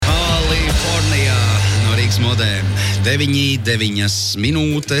minūtēm. 9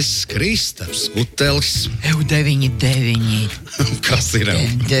 minūtes, Kristaps Gutelis. 9. Kas ir?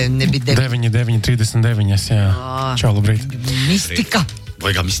 9:39, jā. Čau, labrīt. Mistika.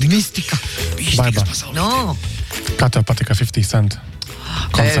 Baigā mistika. Baigā. No. Kā tev patika 50 Cent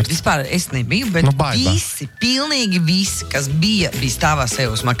koncerts? Vispār es nebiju, bet visi, pilnīgi visi, kas bija stāvā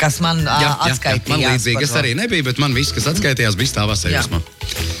sajūsmā, kas man atskaitījās. Man līdzīgi, es arī nebiju, bet man viss, kas atskaitījās, bija stāvā sajūsmā.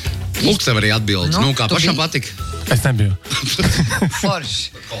 Lūk, sev arī atbildes. Nu, kā pašam patika? Es nebiju.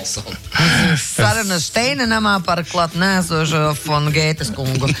 Forši. Saruna Steina namā par klāt nēsošo Fon Gētes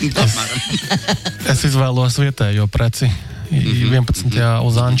kungu. Es izvēlos vietējo preci. 11.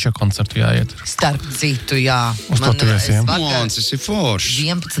 uz Anča koncertu jāiet. Starp citu, jā. Uz to tu esi, jā? Tas ir forši.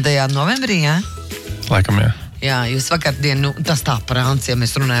 11. novembrī, jā? Laikam, jā. Jā, jūs vakardien, tas tā prāns, ja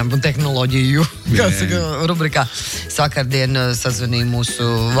mēs runājam par tehnoloģiju, rubrikā. Vakardien sazvanīja mūsu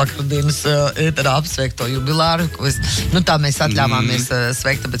vakardienas ēterā apsveikto jubilāru, ko tā mēs atļāvāmies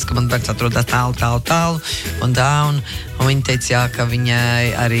sveikt, tāpēc, ka man bērns atrodas tālu, un viņa teica, jā, ka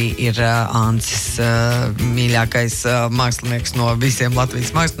viņai arī ir Ancis mīļākais mākslinieks no visiem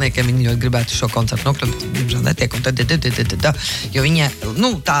Latvijas māksliniekiem. Viņa ļoti gribētu šo koncertu nokļūt, diemžēl netiek, un jo viņa,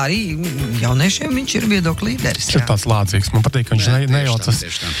 tā arī jauniešiem viņš ir viedokļu līderis. Viņš ir tāds lādzīgs. Man patīk, ka viņš nejaucas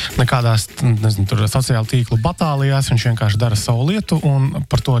nekādās, tur sociāla tīklu batālijās, viņš vienkārši dara savu lietu, un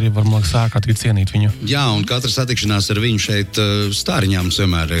par to arī var, man liekas, ārkārtīgi cienīt viņu. Jā, un katra satikšanās ar viņu šeit Stāriņā mums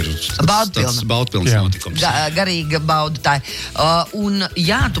vienmēr ir tāds baudpilns notikums. Garīga bauda tā. Un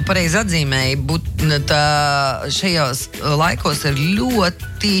jā, tu pareizi atzīmēji, šajos laikos ir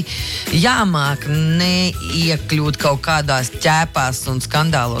ļoti jāmāk neiekļūt kaut kādās ķēpās un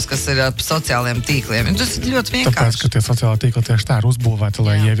skandālos, kas ir ap sociālajiem tīkliem. Tas ir ļoti vienkārši. Tāpēc, ka tie sociālā tīkli tieši tā ir uzbūvēti,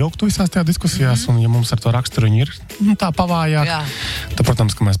 lai ievilktu visās tajā diskusijās, un ja mums ar to raksturiņu ir tā pavājāk, tad,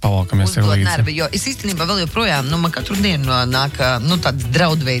 protams, ka mēs pavalkamies ir līdzi. Nervi, jo es īstenībā vēl joprojām, man katru dienu nāk tāds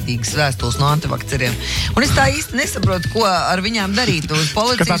draudveidīgas vēstules no antivakceriem. Un es tā īsti nesaprotu, ko ar viņām darīt uz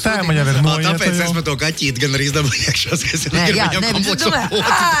policijas. Ka tā tēma jau ir noieta. Tāpēc es par to kaķīti gan arī izdabu iekšā, ka es viņam kompleksu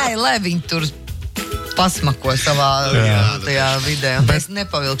ai, lai viņi tur pasmako savā tajā vidē. Un es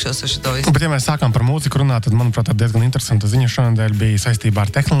nepavilkšos ar šito visu. Bet, ja mēs sākām par mūziku runāt, tad, manuprāt, diezgan interesanta ziņa šonadēļ bija saistībā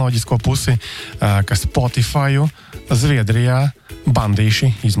ar tehnoloģisko pusi, ka Spotifyu Zviedrijā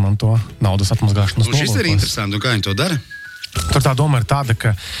bandīši izmanto naudas atmazgāšanas nolūkos. Šis ir interesanti, un kā viņi to dara? Tur tā doma ir tāda,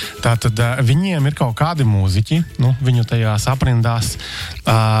 ka tātad viņiem ir kaut kādi mūziķi, viņu tajās aprindās,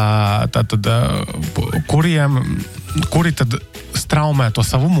 kuri tad straumē to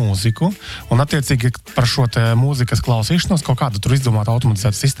savu mūziku, un attiecīgi par šo te mūzikas klausīšanos kaut kāda tur izdomāta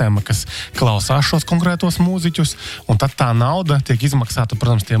automatizēta sistēma, kas klausās šos konkrētos mūziķus, un tad tā nauda tiek izmaksāta,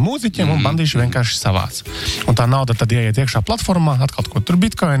 protams, tiem mūziķiem, un bandīši vienkārši savāc. Un tā nauda tad ieiet iekšā platformā, atkal kaut tur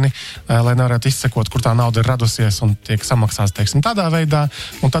bitcoini, lai nevarētu izsekot, kur tā nauda ir radusies, un tiek samaksāts, teiksim, tādā veidā,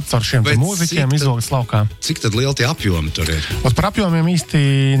 un tad caur šiem mūziķiem izvilgas laukā. Cik tad lieli tie apjomi tur ir? Par apjomiem īsti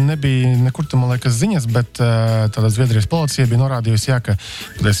nebija nekur, man liekas, ziņas, bet tāda Zviedrijas policija bija norādījusi, ka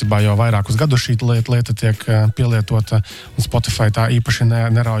patiesībā jau vairākus gadus šī lieta tiek pielietota, un Spotify tā īpaši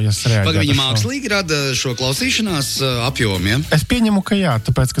neraujas reaģēt. Vai viņi mākslīgi rada šo klausīšanās apjomiem? Es pieņemu, ka jā,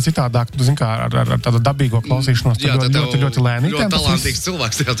 tāpēc, ka citādāk, ar tādu dabīgo klausīšanos ļoti lēni. Ļoti talantīgs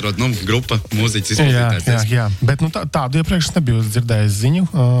cilvēks atrod, grupa mūziķis izpildītājs. Jā, bet tādu iepriekš nebiju dzirdējis ziņu,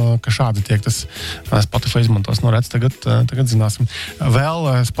 ka šādi tiek tas Spotify izmantos. Redz, tagad zināsim.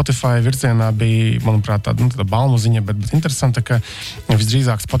 Vēl Spotify virzienā bija, manuprāt, tāda balmu ziņa, bet interesanta, ka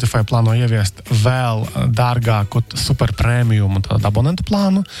visdrīzāk Spotify plāno ieviest vēl dārgāku superprēmiumu tādu abonentu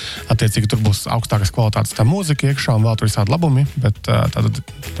plānu. Attiecīgi tur būs augstākas kvalitātes tā mūzika iekšā un vēl tur visādi labumi, bet tātad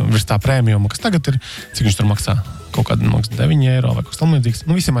virs tā prēmiuma, kas tagad ir, cik viņš tur maksā? Kaut kāda 9 eiro vai kaut kas tam līdzīgs.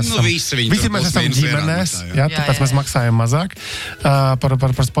 Visi mēs esam ģimenēs, tāpēc mēs maksājam mazāk par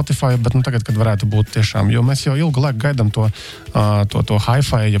Spotify, bet tagad, kad varētu būt tiešām, jo mēs jau ilgu laiku gaidām to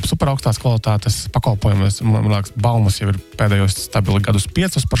hi-fi, jeb superaugstās kvalitātes pakalpojumus. Man liekas, baumas jau ir pēdējos stabili gadus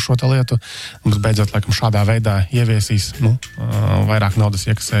 5 par šo te lietu. Mums beidzot, laikam, šādā veidā ieviesīs, vairāk naudas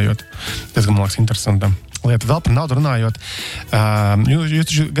iekasējot. Diezgan, man liekas, interesanta lieta. Vēl par naudu runājot,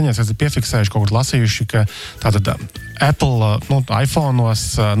 jūs gan esat piefiksējuši, kaut kur lasījuši, ka tātad Apple,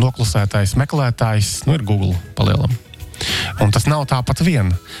 iPhone'os noklusētais meklētājs, ir Google palielam. Un tas nav tāpat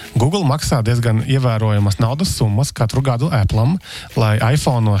vien. Google maksā diezgan ievērojamas naudas summas katru gadu Apple'am, lai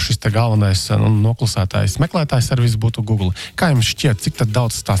iPhone'o šis te galvenais noklusētājs meklētājs servis būtu Google. Kā jums šķiet, cik tad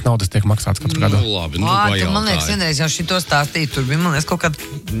daudz tās naudas tiek maksāts katru gadu? Labi, man liekas, vienreiz jau šito stāstīt, tur bija, man liekas, kaut kādi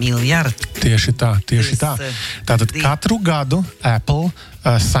miljardi. Tieši tā. Tātad katru gadu Apple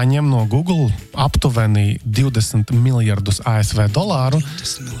saņem no Google aptuveni 20 miljardus ASV dolāru.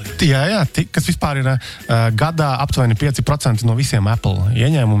 20 miljardi. Jā, kas vispār ir gadā aptuveni 5% no visiem Apple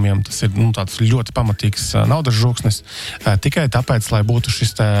ieņēmumiem. Tas ir tāds ļoti pamatīgs naudas žūksnis. Tikai tāpēc, lai būtu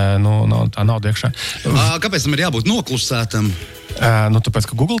šis tā nauda iekšā. Kāpēc tam ir jābūt noklusētam? Tāpēc,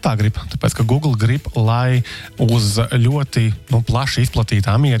 ka Google tā grib. Tāpēc, ka Google grib, lai uz ļoti plaši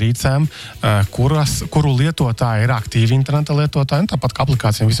izplatītām ierīcēm, kuru lietotāji ir aktīvi interneta lietotāji, un tāpat kā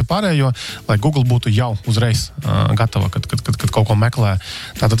aplikācijām visu pārējo, lai Google būtu jau uzreiz gatava, kad kaut ko meklē.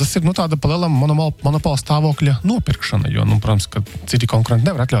 Tātad tas ir tāda palielam monopola stāvokļa nopirkšana, jo, protams, ka citi konkurenti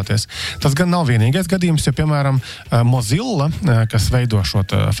nevar atļauties. Tas gan nav vienīgais gadījums, jo, piemēram, Mozilla, kas veido šo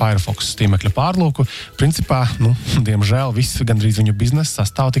Firefox tīmekļa pārlūku, principā, diemžēl, viss gandrīz viņu biznesa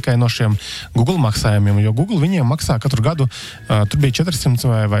sastāv tikai no šiem Google maksājumiem, jo Google viņiem maksā katru gadu, tur bija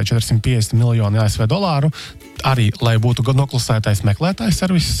 400 vai 450 miljoni ASV dolāru, arī, lai būtu noklusētais meklētājs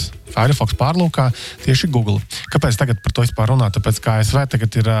servis Firefox pārlūkā tieši Google. Kāpēc tagad par to vispār runā? Tāpēc, ka ASV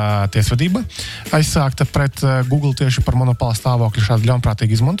tagad ir tiesvedība aizsākta pret Google tieši par monopola stāvokļu šādu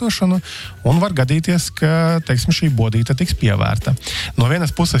ļaunprātīgu izmantošanu, un var gadīties, ka, teiksim, šī bodīta tiks pievērta. No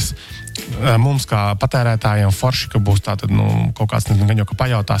vienas puses, mums kā patērētājiem forši, ka būs tātad, kaut kāds gan jau, ka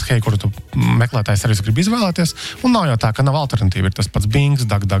pajautās, hei, kuru tu meklētājs servis grib izvēlēties, un nav jau tā, ka nav alternatīva. Ir tas pats Bing,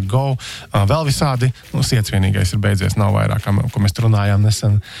 DuckDuckGo, vēl visādi, siets vienīgais ir beidzies, nav vairāk, ko mēs runājām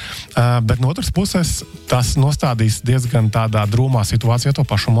nesen. Bet no otras puses, tas nostādīs diezgan tādā drūmā situācijā to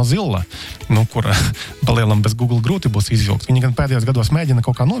pašu Mozilla, kur palielam bez Google grūti būs izvilkt. Viņi gan pēdējos gados mēģina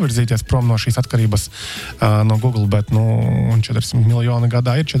kaut kā novirzīties prom no šīs atkarības no Google, bet 400 miljoni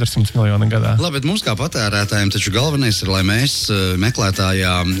gadā ir 400 miljoni gadā. Labi, bet mums kā patērētājiem taču galvenais ir, lai mēs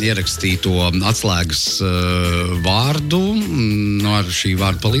meklētājā ierakstīto atslēgas vārdu, ar šī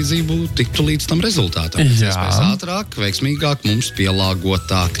vārda palīdzību tiktu līdz tam rezultātam. Iespējas ātrāk, veiksmīgāk, mums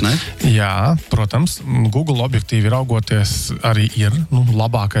pielāgotāk, ne? Jā, protams, Google objektīvi raugoties arī ir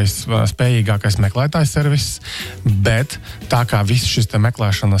labākais, spējīgākais meklētājs servis, bet tā kā viss šis te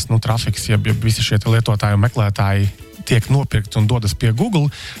meklēšanas trafiks, ja visi šie lietotāji un meklētāji tiek nopirkti un dodas pie Google,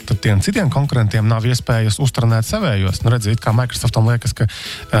 tad tiem citiem konkurentiem nav iespējas uztrenēt savējos. Redzīt, kā Microsoftam liekas, ka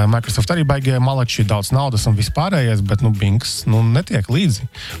Microsoft arī baigie malači daudz naudas un vispārējais, bet Bings netiek līdzi.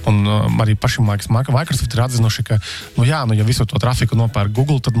 Un arī paši Microsoft ir atzinuši, ka ja visu to trafiku nopērk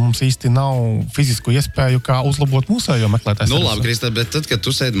Google, tad mums īsti nav fizisku iespēju, kā uzlabot mūsējo meklētāju servisu. Labi, Krista, bet tad, kad tu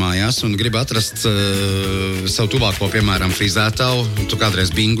sēdi mājās un gribi atrast savu tuvāko, piemēram, frizētavu, tu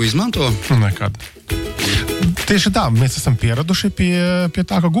kādreiz Bingu izmanto? Nekad. Tieši tā, mēs esam pieraduši pie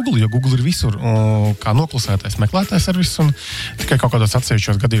tā, ka Google ir visur kā noklusētais meklētājs servis, un tikai kaut kādos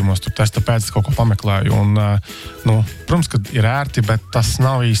atsevišķos gadījumos tur testa pēc kaut ko pameklēju. Un, protams, ka ir ērti, bet tas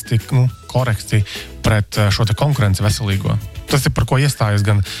nav īsti korekti pret šo te konkurenci veselīgo. Tas ir par ko iestājas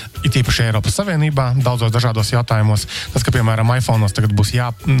gan it īpaši Eiropas Savienībā, daudzos dažādos jautājumos. Tas, ka, piemēram, iPhone'os tagad būs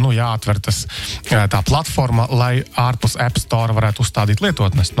jāatver tā platforma, lai ārpus App Store varētu uzstādīt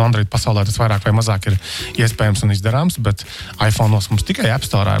lietotnes. Android pasaulē tas vairāk vai mazāk ir iespējams un izdarāms, bet iPhone'os mums tikai App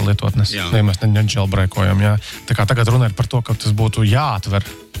Store ir lietotnes. Ja mēs nejailbreakojam, jā. Tā kā tagad runa ir par to, ka tas būtu jāatver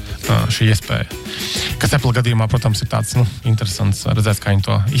šī iespēja. Kas Apple gadījumā, protams, ir tāds interesants redzēt, kā viņi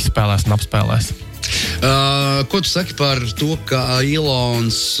to izspēlēs un apspēlēs. Ko tu saki par to, ka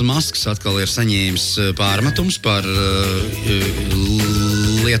Elons Musks atkal ir saņēmis pārmetums par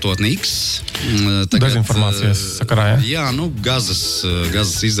lietotni X? Dezinformācijas sakarā, jā? Jā,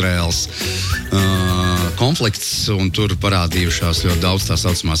 Gazas Izraels konflikts, un tur parādījušās ļoti daudz tā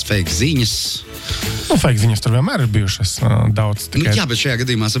saucamās fake ziņas. Fake ziņas tur vienmēr ir bijušas daudz. Tikai... Jā, bet šajā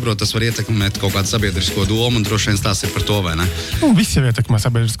gadījumā, saprot, tas var ietekmēt kaut kādu sabiedrisko domu, un droši vien tās ir par to, vai ne? Viss jau ietekmē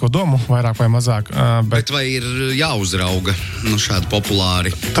sabiedrisko domu, vairāk vai mazāk. Bet vai ir jāuzrauga šādi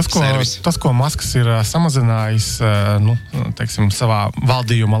populāri servisi? Tas, ko Musks ir samazinājis, teiksim, savā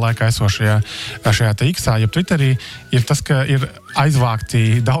valdījuma laikā šajā X-ā, jeb Twitterī, ir tas, ka ir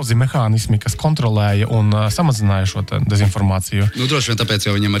aizvākti daudzi mehānismi, kas kontrolēja un samazināja šo dezinformāciju. Droši vien tāpēc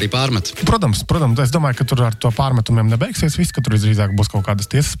jau viņam arī pārmet. Protams, es domāju, ka tur ar to pārmetumiem nebeigsies viss, ka tur visdrīzāk būs kaut kādas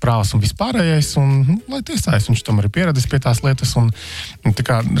tiesas prāvas un vispārējais, un lai tiesājas, viņš tomēr ir pieredzis pie tās lietas, un tā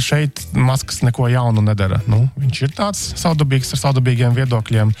kā šeit Musks neko jaunu nedara. Viņš ir tāds savdabīgs ar savdabīgiem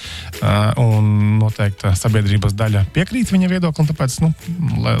viedokļiem, un noteikti sabiedrības daļa piekrīt viņa viedoklim, tāpēc,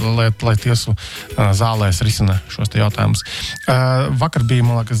 lai tiesu zālēs risina šos te jautājumus. Vakar bija,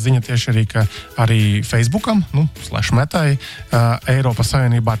 man liekas, ziņa tieši arī, ka arī Facebookam, /metai, Eiropas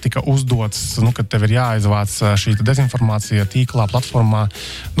Savienībā tika uzdots, ka tev ir jāizvāc šī dezinformācija tīklā, platformā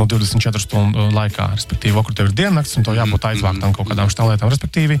 24 stundu laikā, respektīvi, kur tev ir diennakts, un tev jābūt aizvāktam kaut kādām šitām lietām,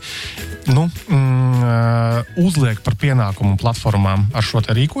 respektīvi, uzliek par pienākumu platformām ar šo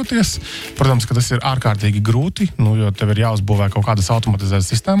te rīkoties. Protams, ka tas ir ārkārtīgi grūti, jo tev ir jāuzbūvē kaut kādas automatizētas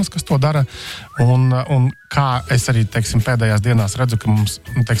sistēmas, kas to dara, un kā es arī, pēdējās dienās redzu, ka mums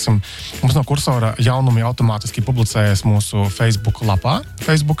no kursora jaunumi automātiski publicējas mūsu Facebook lapā,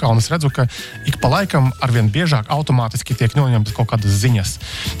 Facebookā, un es redzu, ka ik pa laikam arvien biežāk automātiski tiek noņemtas kaut kādas ziņas.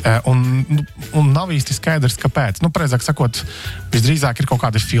 Un nav īsti skaidrs, kāpēc. Pareizāk sakot, visdrīzāk ir kaut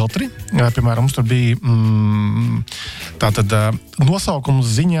kādi filtri. Piemēram, mums tur bija nosaukums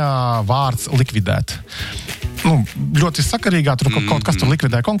ziņā vārds likvidēt. Ļoti sakarīgā, tur kaut kas tur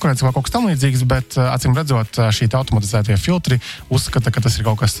likvidē konkurenci vai kaut kas tam līdzīgs, bet acīm redzot, šī automatizētie filtri uzskata, ka tas ir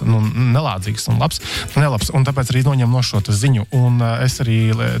kaut kas nelādzīgs un nelabs, un tāpēc arī noņem no šo ziņu. Un es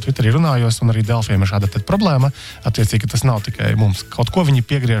arī Twitterī runājos, un arī Delfiem ir šāda problēma, attiecīgi, ka tas nav tikai mums. Kaut ko viņi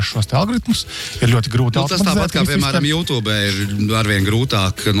piegriež šos te algoritmus, ir ļoti grūti automatizēt. Tas tāpat kā, piemēram, YouTube ir arvien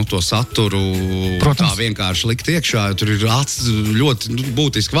grūtāk to saturu tā vienkārši likt iekšā, tur ir ļoti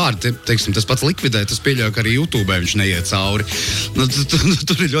būtiski vārdi, tas pats likvidē, tas pieļauj, ka arī YouTube viņš neiet cauri.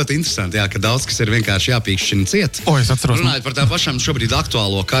 Tur ir ļoti interesanti, ka daudz kas ir vienkārši jāpīkšķina ciet. Es atceros. Runājot par tā pašām šobrīd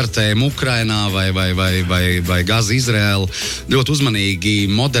aktuālo kartēm Ukrainā vai Gaza Izraēlu, ļoti uzmanīgi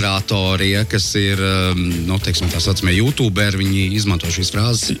moderatori, kas ir, tā saucamie YouTuberi, viņi izmanto šīs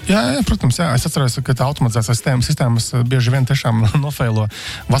frāzes. Jā, protams, jā. Es atceros, ka tā automatizētās sistēmas bieži vien tiešām nofeilo.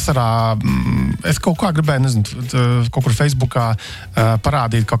 Vasarā es kaut kā gribēju, kaut kur Facebookā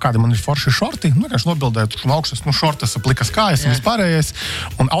parādīt kaut kādi man ir forši šorti, vienkārši nobildēt augšas, šortas, plikas kājas un vispārējais,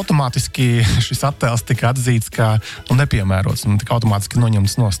 un automātiski šis attēls tika atzīts, ka nepiemērots, un tika automātiski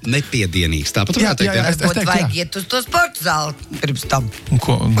noņemts nost. Nepiedienīgs, tāpat varētu teikt. Es teiktu, vajag iet uz to sporta zāli pirms tam.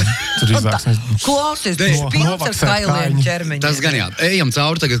 Ko? Tur izvāks. Klausies, pilns ar skailiem ķermeņiem. Tas gan jā. Ejam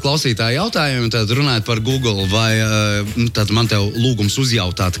cauri tagad klausītāju jautājumu, tad runājot par Google, vai tad man tev lūgums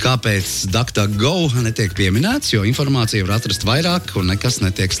uzjautāt, kāpēc DuckDuckGo netiek pieminēts, jo informācija var atrast vairāk, un nekas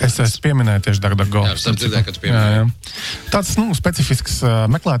netiek slēgts. Es pieminēju tieši DuckDuckGo. Jā. Tāds specifisks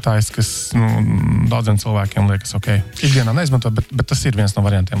meklētājs, kas daudziem cilvēkiem liekas ok. Ikdienā neizmanto, bet tas ir viens no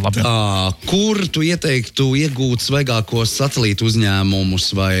variantiem labiem. Kur tu ieteiktu iegūt svaigākos satelītu uzņēmumus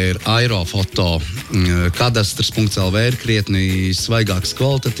vai ir aerofoto? Kadastrs.lv ir krietni svaigāks,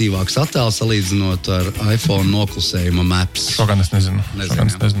 kvalitatīvāks attēls salīdzinot ar iPhone noklusējuma maps. Šo gan es nezinu.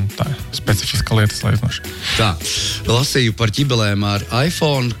 Tā ir specifiska lieta salīdzinoši. Tā. Lasīju par ķibelēm ar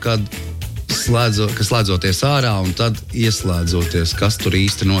iPhone, kad slēdzoties ārā un tad ieslēdzoties, kas tur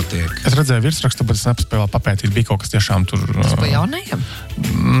īsti notiek. Es redzēju virsrakstu, bet es nespēju papētīt, bija kaut kas tiešām tur... Tas pa jaunajiem?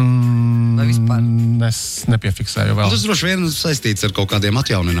 Vai vispār? Es nepiefiksēju vēl. Tas droši vien saistīts ar kaut kādiem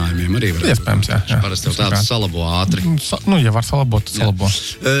atjauninājumiem arī. Iespējams, jā. Parasti jau tādu salabo ātri. Ja var salabot, tad salabo.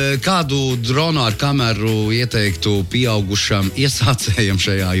 Kādu dronu ar kameru ieteiktu pieaugušam iesācējam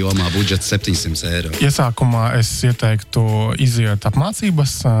šajā jomā budžets 700 eiro? Iesākumā es ieteiktu iziet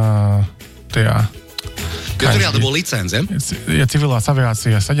apmācības tajā. Jo tur jādabū licencēm. Ja civilās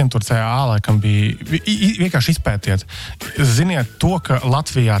aviācijas aģentūra CAA laikam bija vienkārši izpētiet. Ziniet to, ka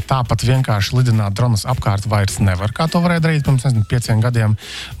Latvijā tāpat vienkārši lidināt dronus apkārt vairs nevar, kā to varēja darīt pirms 5 gadiem.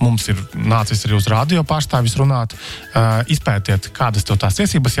 Mums ir nācis arī uz radio pārstāvis runāt. Izpētiet, kādas tev tās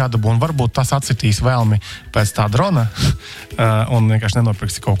tiesības jādabū, un varbūt tas atsitīs vēlmi pēc tā drona un vienkārši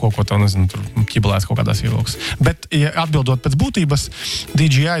nenopirksi kaut ko tev, tur ķibelēs kaut kādās ievilks. Bet, ja atbildot pēc būtības,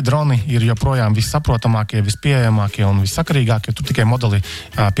 DJI droni ir joprojām vissaprotamākie, vispieejamākie un vissakarīgākie. Tur tikai modeli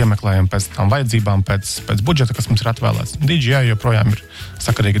piemeklējam pēc tām vajadzībām, pēc budžeta, kas mums ir atvēlēts. DJI joprojām ir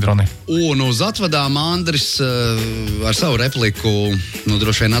sakarīgi droni. Un uz atvadām Andris ar savu repliku,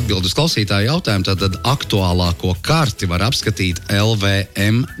 droši vien atbild uz klausītāju jautājumu, tad aktuālāko karti var apskatīt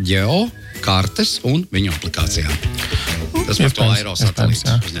LVM Geo kartes un viņu aplikācijām. Tas par to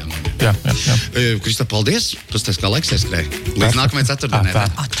aerosatelītu uzņēmumu. Jā. Krista, paldies! Tas kā laiks aizskrēja. Līdz nākamajai ceturtdienai.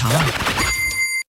 Tā.